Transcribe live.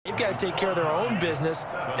got to take care of their own business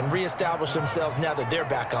and reestablish themselves now that they're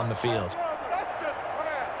back on the field.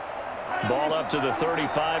 Ball up to the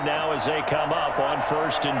 35 now as they come up on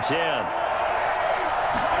 1st and 10.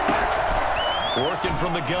 Working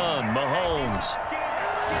from the gun, Mahomes.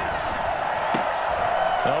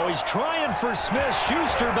 Oh, he's trying for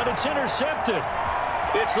Smith-Schuster, but it's intercepted.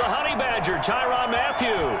 It's the Honey Badger, Tyrann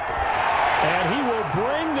Mathieu. And he will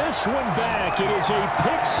bring this one back. It is a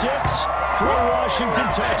pick-6 for a Washington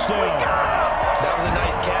touchdown. That was a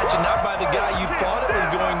nice catch, and not by the guy you thought it was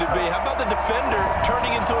going to be. How about the defender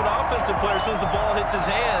turning into an offensive player as soon as the ball hits his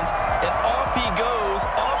hands, and off he goes,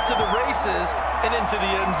 off to the races, and into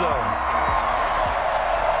the end zone.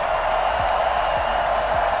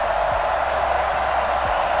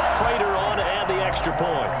 Prater on to add the extra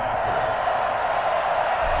point.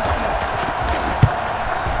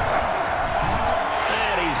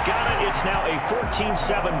 And he's got it. It's now a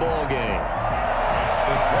 14-7 ball game.